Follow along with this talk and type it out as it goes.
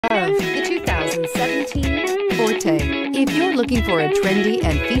If you're looking for a trendy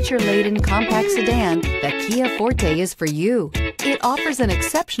and feature-laden compact sedan, the Kia Forte is for you. It offers an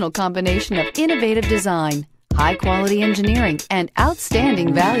exceptional combination of innovative design, high-quality engineering, and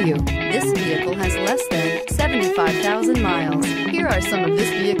outstanding value. This vehicle has less than 75,000 miles. Here are some of this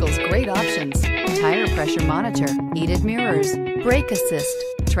vehicle's great options: tire pressure monitor, heated mirrors, brake assist,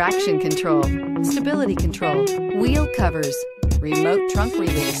 traction control, stability control, wheel covers, remote trunk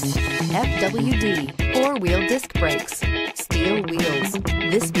release, FWD, four-wheel disc brakes, steel wheels.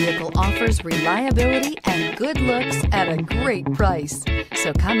 This vehicle offers reliability and good looks at a great price.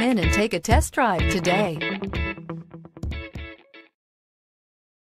 So come in and take a test drive today.